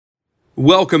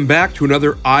Welcome back to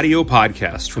another audio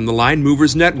podcast from the Line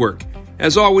Movers Network.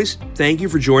 As always, thank you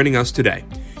for joining us today.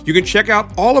 You can check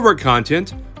out all of our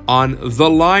content on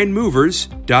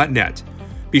thelinemovers.net.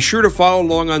 Be sure to follow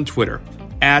along on Twitter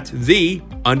at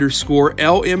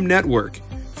 @the_LM Network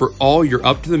for all your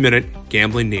up-to-the-minute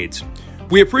gambling needs.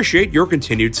 We appreciate your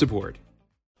continued support.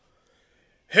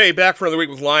 Hey, back for another week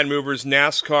with Line Movers.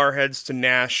 NASCAR heads to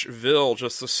Nashville,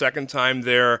 just the second time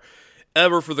there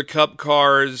ever for the Cup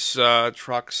cars,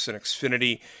 trucks, and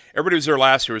Xfinity. Everybody was there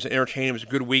last year. It was entertaining. It was a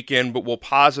good weekend, but we'll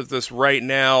posit this right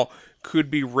now. Could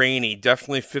be rainy.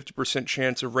 Definitely 50%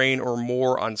 chance of rain or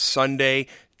more on Sunday,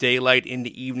 daylight into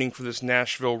evening for this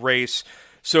Nashville race.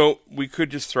 So we could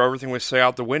just throw everything we say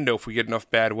out the window if we get enough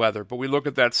bad weather. But we look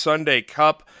at that Sunday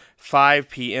Cup, 5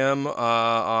 p.m.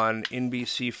 On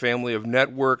NBC Family of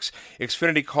Networks.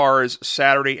 Xfinity cars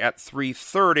Saturday at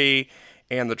 3:30.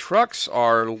 And the trucks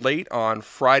are late on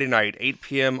Friday night, 8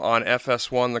 p.m. on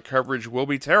FS1. The coverage will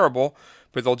be terrible,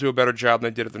 but they'll do a better job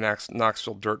than they did at the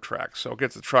Knoxville dirt track. So I'll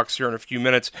get to the trucks here in a few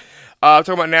minutes.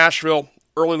 Talking about Nashville,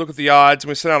 early look at the odds. And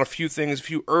we sent out a few things, a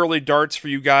few early darts for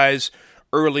you guys.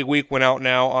 Early week went out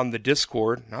now on the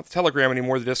Discord, not the Telegram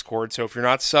anymore, the Discord. So if you're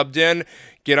not subbed in,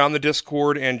 get on the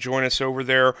Discord and join us over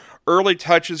there. Early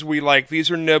touches we like. These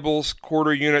are nibbles,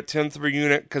 quarter unit, tenth of a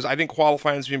unit, because I think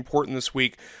qualifying is important this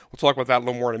week. We'll talk about that a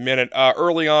little more in a minute.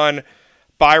 Early on,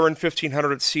 Byron,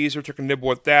 1,500 at Caesar, took a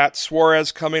nibble at that.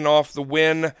 Suarez coming off the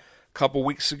win a couple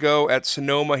weeks ago at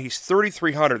Sonoma. He's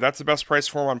 3,300. That's the best price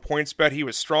for him on PointsBet. He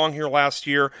was strong here last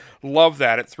year. Love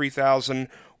that at 3,000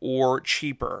 or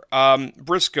cheaper.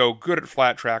 Briscoe, good at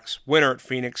flat tracks, winner at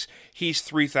Phoenix. He's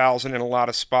 3,000 in a lot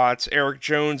of spots. Eric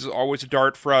Jones is always a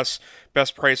dart for us.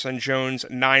 Best price on Jones,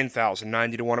 9,000,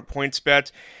 90 to 1 at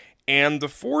PointsBet. And the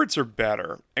Fords are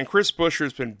better, and Chris Buescher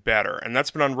has been better, and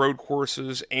that's been on road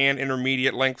courses and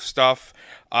intermediate length stuff,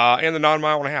 and the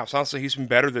non-mile and a half. So honestly, he's been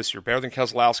better this year, better than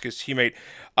Keselowski, his teammate.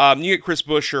 You get Chris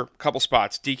Buescher, a couple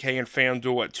spots, DK and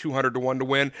FanDuel at 200 to 1 to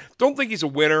win. Don't think he's a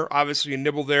winner, obviously a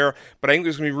nibble there, but I think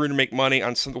there's going to be room to make money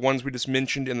on some of the ones we just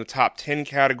mentioned in the top 10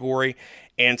 category,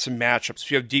 and some matchups.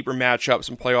 If you have deeper matchups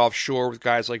and play offshore with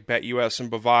guys like BetUS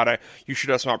and Bovada, you should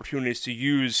have some opportunities to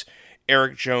use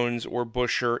Eric Jones or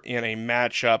Buescher in a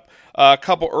matchup. A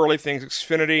couple early things.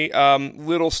 Xfinity,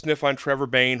 little sniff on Trevor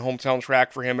Bayne, hometown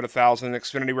track for him at 1,000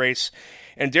 Xfinity race.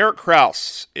 And Derek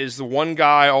Kraus is the one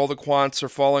guy, all the quants are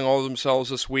falling all of themselves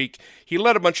this week. He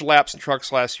led a bunch of laps in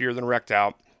trucks last year, then wrecked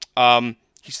out.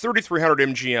 He's 3,300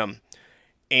 MGM,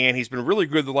 and he's been really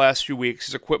good the last few weeks.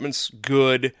 His equipment's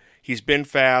good. He's been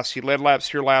fast. He led laps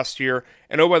here last year.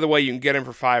 And oh, by the way, you can get him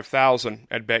for 5,000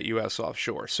 at BetUS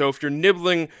offshore. So if you're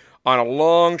nibbling on a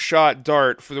long shot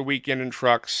dart for the weekend in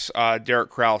trucks,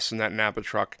 Derek Kraus in that Napa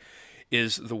truck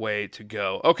is the way to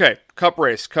go. Okay, Cup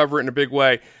race, cover it in a big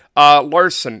way.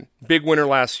 Larson, big winner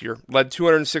last year, led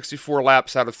 264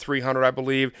 laps out of 300, I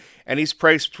believe, and he's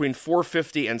priced between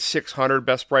 450 and 600.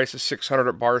 Best price is 600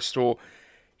 at Barstool.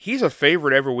 He's a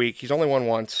favorite every week. He's only won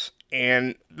once.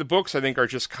 And the books, I think, are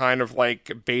just kind of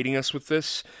like baiting us with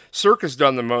this. Circa's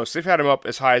done the most. They've had him up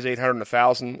as high as 800 and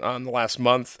 1,000 in the last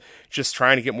month, just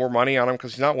trying to get more money on him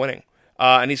because he's not winning.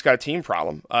 And he's got a team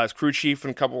problem. His crew chief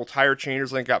and a couple of tire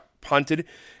changers, I think, got punted,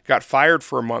 got fired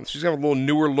for a month. So he's got a little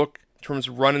newer look in terms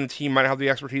of running the team, might not have the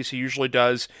expertise he usually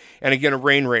does. And again, a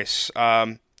rain race.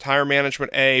 Tire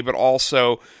management, but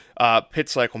also pit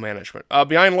cycle management.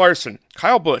 Behind Larson,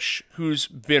 Kyle Busch, who's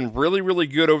been really, really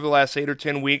good over the last 8 or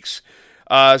 10 weeks,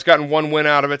 has gotten one win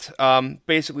out of it,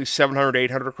 basically 700,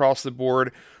 800 across the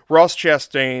board. Ross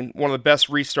Chastain, one of the best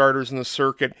restarters in the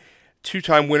circuit,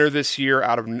 two-time winner this year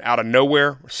out of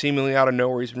nowhere, seemingly out of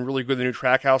nowhere. He's been really good in the new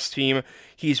Trackhouse team.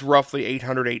 He's roughly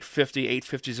 800, 850.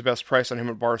 850 is the best price on him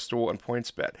at Barstool and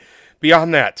PointsBet.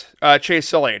 Beyond that,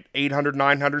 Chase Elliott, 800,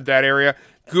 900, that area.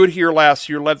 Good here last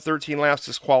year, led 13 laps,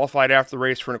 disqualified after the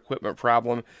race for an equipment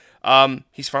problem.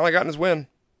 He's finally gotten his win.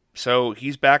 So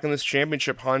he's back in this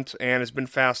championship hunt and has been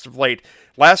fast of late.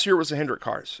 Last year it was the Hendrick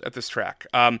cars at this track.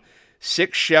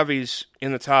 6 Chevys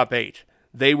in the top 8.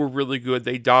 They were really good.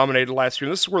 They dominated last year.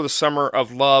 And this is where the summer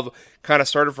of love kind of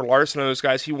started for Larson and those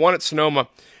guys. He won at Sonoma,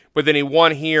 but then he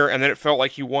won here, and then it felt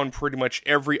like he won pretty much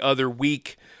every other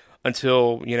week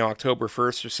until, October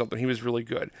 1st or something. He was really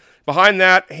good. Behind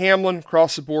that, Hamlin,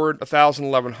 across the board, 1,000,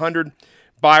 1,100.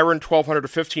 Byron, 1,200 to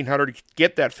 1,500.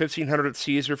 Get that 1,500 at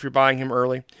Caesar if you're buying him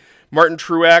early. Martin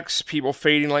Truex, people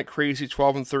fading like crazy,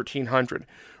 1,200 and 1,300.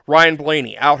 Ryan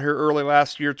Blaney, out here early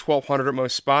last year, 1,200 at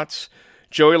most spots.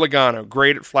 Joey Logano,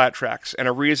 great at flat tracks. And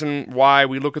a reason why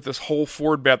we look at this whole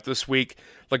Ford bet this week,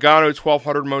 Logano,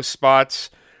 1,200 most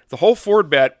spots. The whole Ford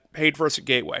bet paid for us at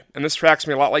Gateway. And this tracks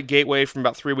me a lot like Gateway from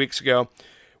about 3 weeks ago.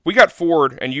 We got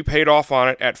Ford, and you paid off on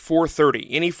it at $430.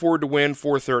 Any Ford to win,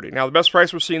 $430. Now, the best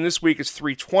price we're seeing this week is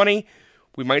 $320.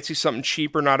 We might see something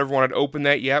cheaper. Not everyone had opened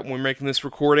that yet when we're making this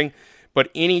recording. But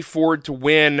any Ford to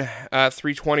win,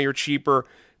 $320 or cheaper,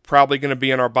 probably going to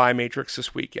be in our buy matrix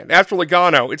this weekend. After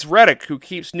Logano, it's Reddick, who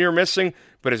keeps near missing,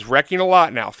 but is wrecking a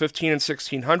lot now, $1,500 and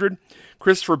 $1,600.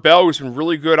 Christopher Bell, who's been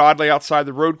really good, oddly, outside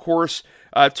the road course,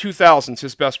 $2,000 is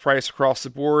his best price across the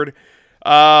board.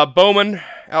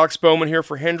 Alex Bowman here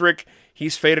for Hendrick.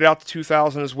 He's faded out to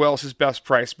 $2,000 as well as his best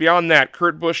price. Beyond that,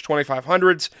 Kurt Busch,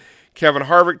 2,500s. Kevin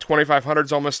Harvick,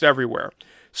 2,500s almost everywhere.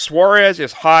 Suarez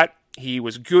is hot. He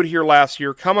was good here last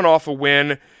year, coming off a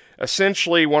win.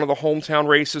 Essentially one of the hometown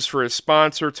races for his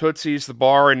sponsor, Tootsie's, the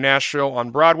bar in Nashville on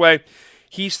Broadway.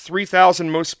 He's 3,000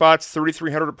 most spots,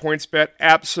 3,300 at PointsBet.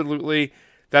 Absolutely.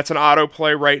 That's an auto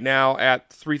play right now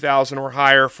at 3,000 or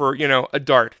higher for, a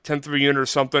dart, 10th of a unit or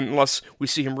something, unless we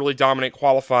see him really dominate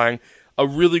qualifying. A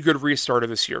really good restarter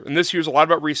this year. And this year's a lot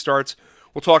about restarts.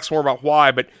 We'll talk some more about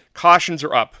why, but cautions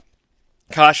are up.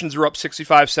 Cautions are up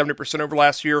 65-70% over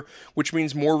last year, which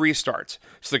means more restarts.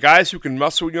 So the guys who can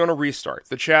muscle you on a restart,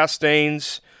 the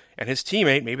Chastains and his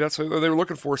teammate, maybe that's what they were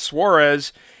looking for,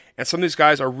 Suarez, and some of these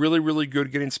guys are really, really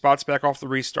good getting spots back off the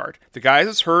restart. The guys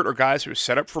that's hurt are guys who are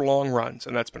set up for long runs,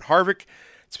 and that's been Harvick,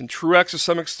 it's been Truex to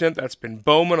some extent, that's been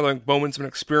Bowman, I think Bowman's been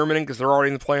experimenting because they're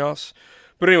already in the playoffs.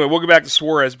 But anyway, we'll get back to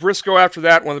Suarez. Briscoe after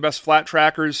that, one of the best flat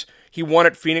trackers. He won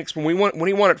at Phoenix. When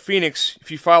he won at Phoenix,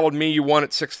 if you followed me, you won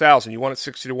at 6,000. You won at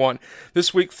 60-1.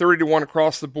 This week, 30-1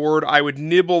 across the board. I would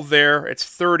nibble there. It's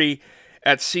 30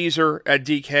 at Caesar, at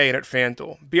DK, and at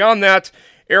FanDuel. Beyond that,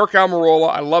 Eric Almirola,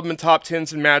 I love him in top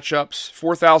 10s and matchups.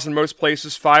 4,000 most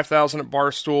places, 5,000 at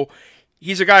Barstool.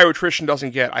 He's a guy who attrition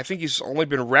doesn't get. I think he's only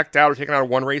been wrecked out or taken out of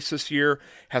one race this year.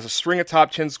 Has a string of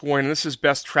top 10s going, and this is his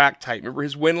best track type. Remember,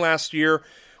 his win last year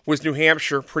was New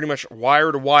Hampshire, pretty much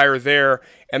wire to wire there.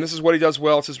 And this is what he does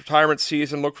well. It's his retirement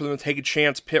season. Look for them to take a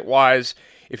chance pit-wise.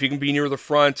 If he can be near the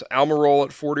front, Almirola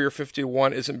at 40 or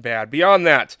 50-1 isn't bad. Beyond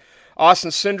that, Austin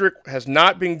Cindric has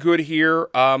not been good here,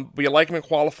 but you like him in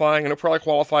qualifying, and he'll probably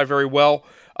qualify very well.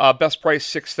 Best price,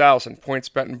 6,000,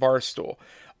 PointsBet and Barstool.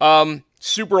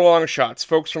 Super long shots.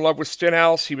 Folks are in love with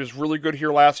Stenhouse. He was really good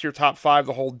here last year, top 5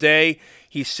 the whole day.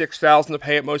 He's 6,000 to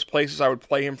pay at most places. I would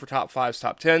play him for top 5s,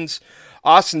 top 10s.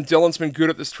 Austin Dillon's been good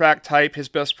at this track type. His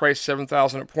best price,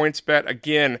 7,000 at PointsBet.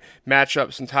 Again,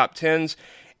 matchups and top 10s.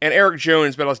 And Eric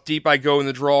Jones, about as deep I go in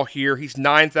the draw here. He's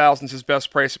 9,000 is his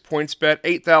best price at PointsBet.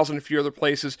 8,000 a few other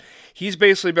places. He's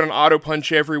basically been an auto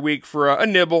punch every week for a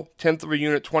nibble, 10th of a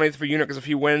unit, 20th of a unit, because if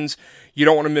he wins, you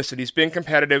don't want to miss it. He's been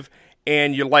competitive,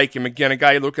 and you like him. Again, a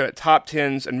guy you look at top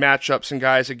 10s and matchups and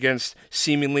guys against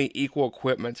seemingly equal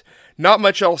equipment. Not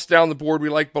much else down the board we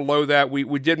like below that.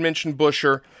 We did mention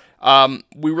Buescher.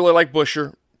 We really like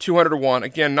Buescher. 200-1.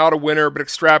 Again, not a winner, but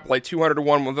extrapolate 200-1,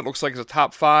 one that looks like it's a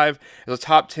top 5, as a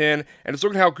top 10, and just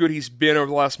look at how good he's been over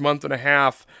the last month and a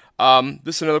half.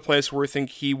 This is another place where we think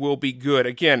he will be good.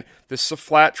 Again, this is a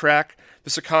flat track.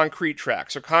 This is a concrete track.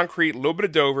 So concrete, a little bit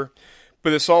of Dover, but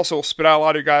this also will spit out a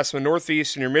lot of your guys from the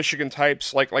Northeast and your Michigan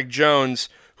types like Jones,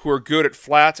 who are good at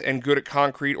flat and good at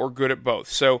concrete or good at both.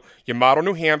 So you model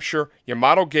New Hampshire, you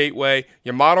model Gateway,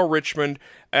 you model Richmond,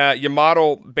 you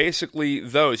model basically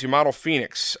those. You model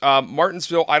Phoenix.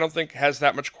 Martinsville, I don't think has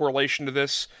that much correlation to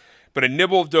this, but a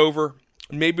nibble of Dover,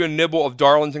 maybe a nibble of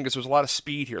Darlington because there's a lot of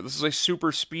speed here. This is a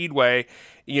super speedway,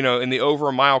 in the over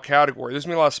a mile category. There's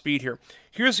going to be a lot of speed here.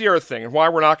 Here's the other thing, and why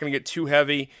we're not going to get too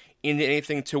heavy into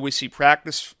anything until we see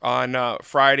practice on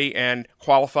Friday and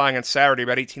qualifying on Saturday,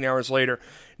 about 18 hours later.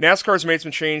 NASCAR's made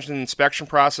some changes in the inspection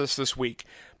process this week.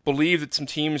 Believe that some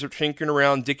teams are tinkering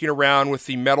around, dicking around with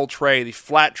the metal tray, the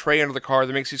flat tray under the car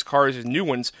that makes these cars, these new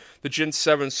ones, the Gen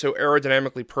 7, so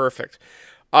aerodynamically perfect.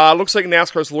 Looks like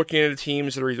NASCAR's looking into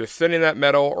teams that are either thinning that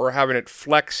metal or having it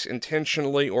flex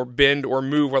intentionally or bend or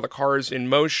move while the car is in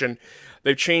motion.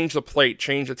 They've changed the plate,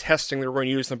 changed the testing they're going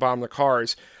to use in the bottom of the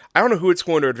cars. I don't know who it's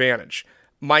going to advantage.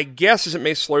 My guess is it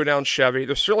may slow down Chevy.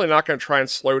 They're certainly not going to try and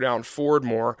slow down Ford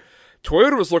more.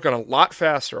 Toyota was looking a lot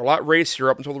faster, a lot racier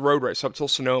up until the road race, up until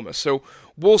Sonoma. So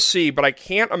we'll see, but I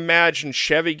can't imagine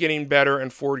Chevy getting better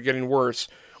and Ford getting worse,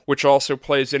 which also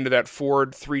plays into that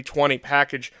Ford 320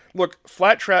 package. Look,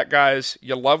 flat track guys,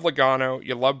 you love Logano,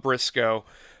 you love Briscoe.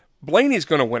 Blaney's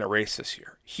going to win a race this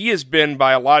year. He has been,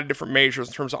 by a lot of different measures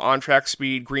in terms of on-track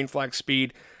speed, green flag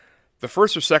speed, the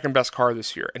first or second best car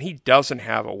this year, and he doesn't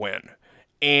have a win.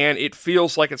 And it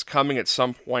feels like it's coming at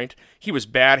some point. He was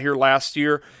bad here last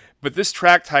year, but this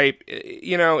track type,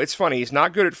 it's funny. He's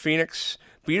not good at Phoenix,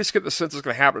 but you just get the sense it's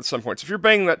going to happen at some point. So if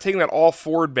you're taking that all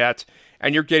Ford bet,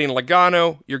 and you're getting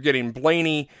Logano, you're getting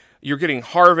Blaney, You're getting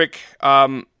Harvick.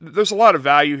 There's a lot of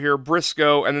value here.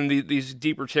 Briscoe, and then these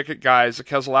deeper ticket guys, the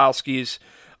Keselowskis,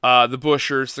 the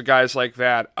Buschers, the guys like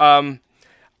that.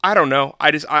 I don't know.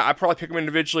 I probably pick them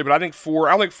individually, but I don't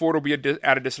think Ford will be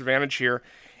at a disadvantage here.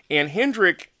 And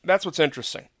Hendrick, that's what's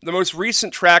interesting. The most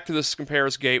recent track to this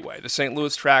compares Gateway, the St.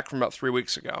 Louis track from about 3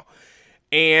 weeks ago.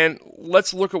 And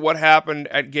let's look at what happened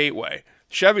at Gateway.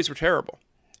 Chevys were terrible.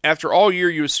 After all year,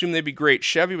 you assume they'd be great.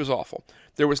 Chevy was awful.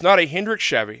 There was not a Hendrick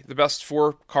Chevy, the best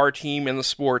 4-car team in the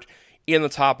sport, in the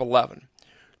top 11.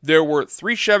 There were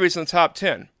 3 Chevys in the top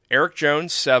 10. Eric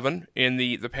Jones, 7, in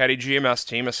the Patty GMS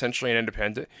team, essentially an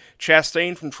independent.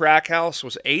 Chastain from Trackhouse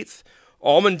was 8th.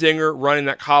 Allmendinger, running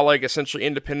that Colleague, essentially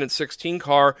independent 16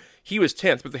 car, he was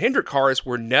 10th. But the Hendrick cars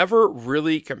were never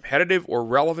really competitive or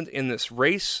relevant in this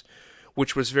race,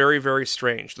 which was very, very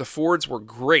strange. The Fords were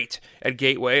great at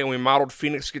Gateway, and we modeled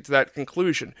Phoenix to get to that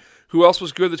conclusion. Who else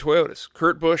was good? The Toyotas.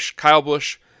 Kurt Busch, Kyle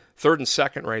Busch, 3rd and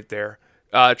 2nd right there.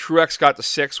 Truex got to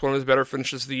 6th, one of his better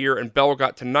finishes of the year, and Bell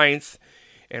got to 9th.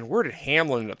 And where did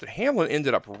Hamlin end up? Hamlin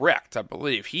ended up wrecked, I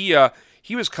believe.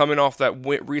 He was coming off that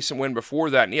recent win before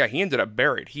that, and he ended up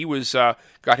buried. He was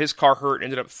got his car hurt,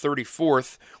 ended up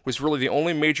 34th, was really the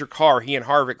only major car. He and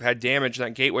Harvick had damage in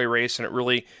that Gateway race, and it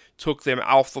really took them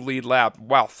off the lead lap.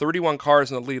 Wow, 31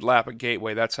 cars in the lead lap at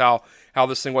Gateway. That's how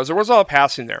this thing was. There was a lot of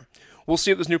passing there. We'll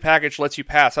see if this new package lets you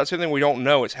pass. That's the thing we don't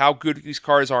know, is how good these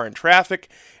cars are in traffic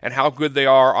and how good they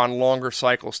are on longer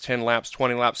cycles, 10 laps,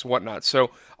 20 laps, and whatnot.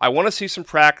 So I want to see some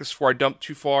practice before I dump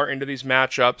too far into these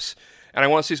matchups, and I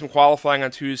want to see some qualifying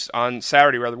on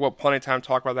Saturday, rather. We'll have plenty of time to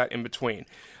talk about that in between.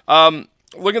 Looking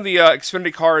at the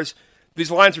Xfinity cars,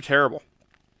 these lines are terrible.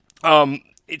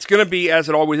 It's going to be, as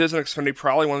it always is in Xfinity,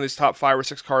 probably one of these top 5 or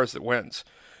 6 cars that wins.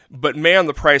 But man,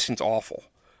 the pricing's awful.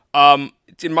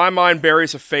 In my mind,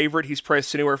 Barry's a favorite. He's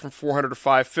priced anywhere from $400 to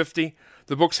 $550.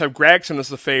 The books have Gragson as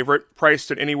the favorite,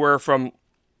 priced at anywhere from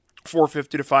 $450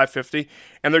 to $550,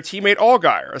 and their teammate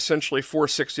Allgaier, essentially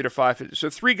 $460 to $550. So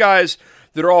 3 guys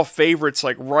that are all favorites,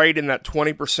 like right in that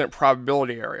 20%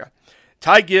 probability area.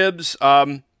 Ty Gibbs,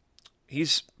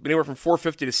 he's anywhere from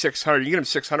 $450 to $600. You get him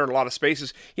 $600 in a lot of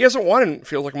spaces. He hasn't won in,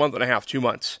 feels like, a month and a half, 2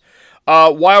 months.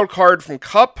 Wild card from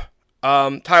Cup,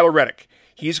 Tyler Reddick.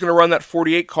 He's going to run that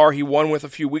 48 car he won with a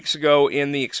few weeks ago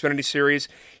in the Xfinity Series.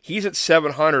 He's at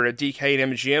 $700 at DK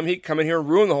and MGM. He can come in here and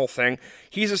ruin the whole thing.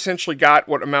 He's essentially got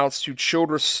what amounts to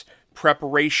Childress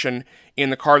preparation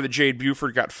in the car that Jade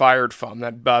Buford got fired from,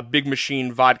 that Big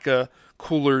Machine Vodka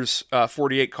Coolers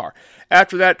 48 car.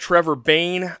 After that, Trevor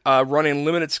Bayne running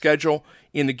limited schedule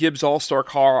in the Gibbs All-Star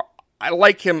car. I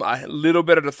like him a little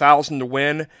bit at $1,000 to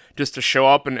win, just to show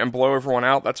up and blow everyone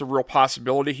out. That's a real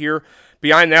possibility here.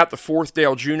 Behind that, the 4th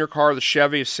Dale Jr. car, the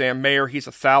Chevy, is Sam Mayer. He's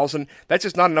 $1,000. That's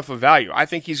just not enough of value. I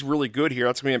think he's really good here.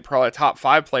 That's going to be probably a top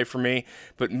 5 play for me.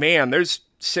 But man, there's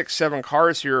 6, 7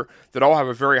 cars here that all have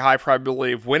a very high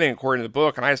probability of winning according to the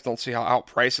book, and I just don't see how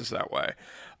outpriced is that way.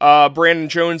 Brandon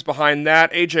Jones behind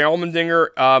that. AJ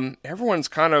Allmendinger, everyone's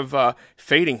kind of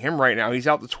fading him right now. He's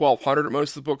out to $1,200 at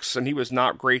most of the books, and he was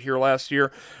not great here last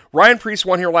year. Ryan Preece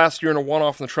won here last year in a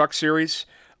one-off in the Truck Series.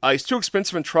 He's too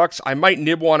expensive in trucks. I might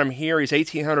nibble on him here. He's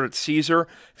 $1,800 at Caesar.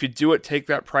 If you do it, take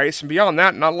that price. And beyond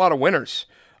that, not a lot of winners.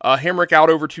 Hemrick out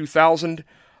over $2,000.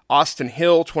 Austin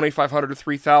Hill, $2,500 to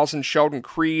 $3,000. Sheldon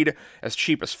Creed, as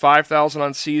cheap as $5,000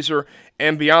 on Caesar.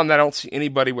 And beyond that, I don't see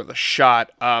anybody with a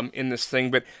shot in this thing.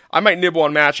 But I might nibble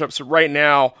on matchups. So right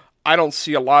now, I don't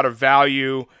see a lot of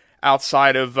value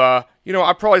outside of, I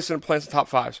probably just going to play some top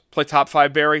 5s. Play top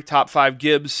 5 Barry, top 5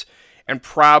 Gibbs, and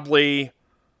probably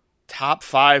top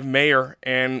 5 Mayer,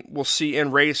 and we'll see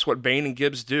in race what Bain and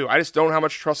Gibbs do. I just don't know how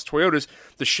much trust Toyotas.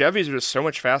 The Chevys are just so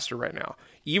much faster right now.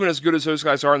 Even as good as those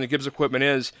guys are and the Gibbs equipment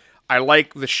is, I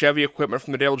like the Chevy equipment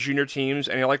from the Dale Jr. teams,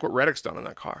 and I like what Reddick's done in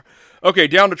that car. Okay,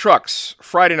 down to trucks.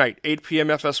 Friday night, 8 p.m.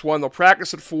 FS1. They'll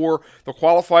practice at 4. They'll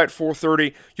qualify at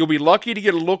 4:30. You'll be lucky to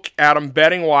get a look at them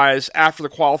betting-wise after the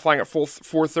qualifying at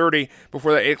 4:30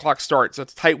 before that 8 o'clock starts.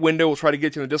 That's a tight window. We'll try to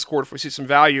get to in the Discord if we see some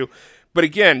value. But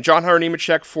again, John Hunter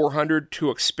Nemechek, $400,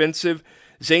 too expensive.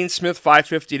 Zane Smith,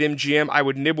 $550 at MGM. I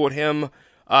would nibble at him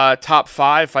top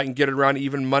 5 if I can get it around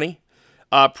even money.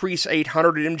 Preece,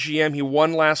 $800 at MGM. He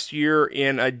won last year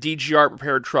in a DGR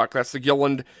prepared truck. That's the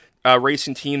Gilliland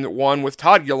racing team that won with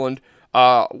Todd Gilliland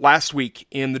last week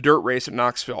in the dirt race at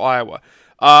Knoxville, Iowa.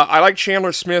 I like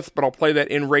Chandler Smith, but I'll play that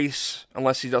in race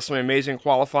unless he does something amazing in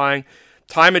qualifying.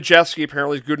 Ty Majeski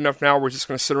apparently is good enough now. We're just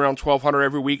going to sit around 1,200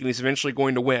 every week, and he's eventually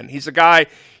going to win. He's the guy.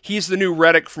 He's the new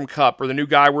Reddick from Cup, or the new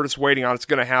guy we're just waiting on. It's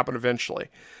going to happen eventually.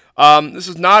 This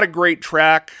is not a great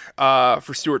track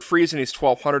for Stuart Friesen. He's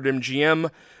 $1,200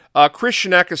 MGM.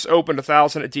 Christian Eckes opened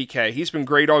 1,000 at DK. He's been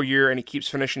great all year, and he keeps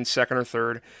finishing second or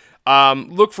third.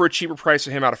 Look for a cheaper price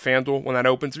of him out of FanDuel when that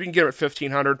opens. If you can get him at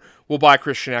 $1,500, we'll buy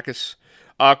Christian Eckes.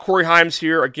 Corey Himes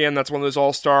here, again, that's one of those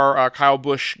all-star Kyle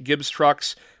Busch Gibbs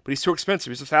trucks, but he's too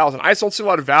expensive. He's 1,000. I just don't see a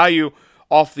lot of value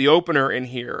off the opener in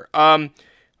here.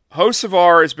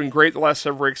 Hocevar has been great the last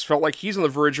several weeks. Felt like he's on the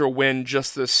verge of a win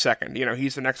just this second.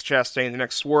 He's the next Chastain, the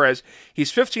next Suarez.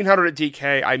 He's 1,500 at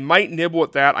DK. I might nibble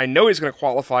at that. I know he's going to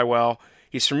qualify well.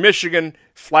 He's from Michigan.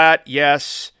 Flat,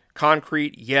 yes.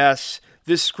 Concrete, yes.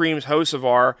 This screams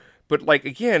Hocevar. But,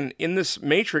 again, in this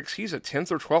matrix, he's a 10th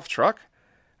or 12th truck.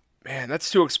 Man, that's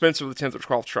too expensive, the 10th or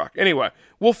 12th truck. Anyway,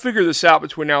 we'll figure this out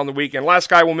between now and the weekend. Last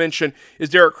guy we'll mention is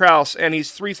Derek Kraus, and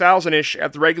he's 3,000-ish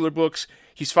at the regular books.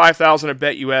 He's 5,000 at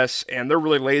BetUS, and they're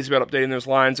really lazy about updating those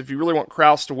lines. If you really want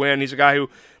Kraus to win, he's a guy who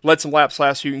led some laps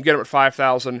last year. You can get him at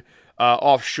 5,000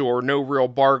 offshore. No real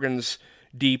bargains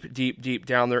deep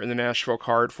down there in the Nashville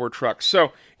card for trucks.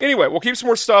 So, anyway, we'll keep some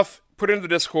more stuff, put it into the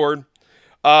Discord.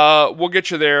 We'll get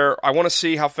you there. I want to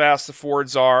see how fast the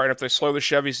Fords are, and if they slow the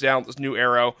Chevys down with this new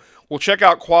Aero. We'll check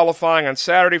out qualifying on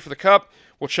Saturday for the Cup.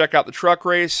 We'll check out the truck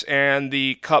race and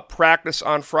the Cup practice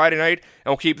on Friday night,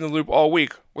 and we'll keep in the loop all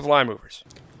week with Line Movers.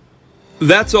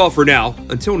 That's all for now.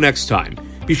 Until next time,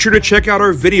 be sure to check out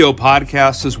our video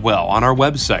podcast as well on our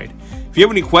website. If you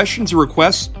have any questions or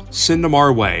requests, send them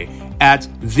our way at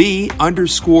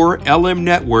 _LM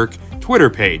Network Twitter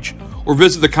page, or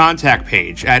visit the contact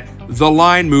page at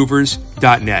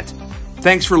thelinemovers.net.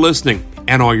 Thanks for listening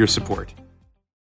and all your support.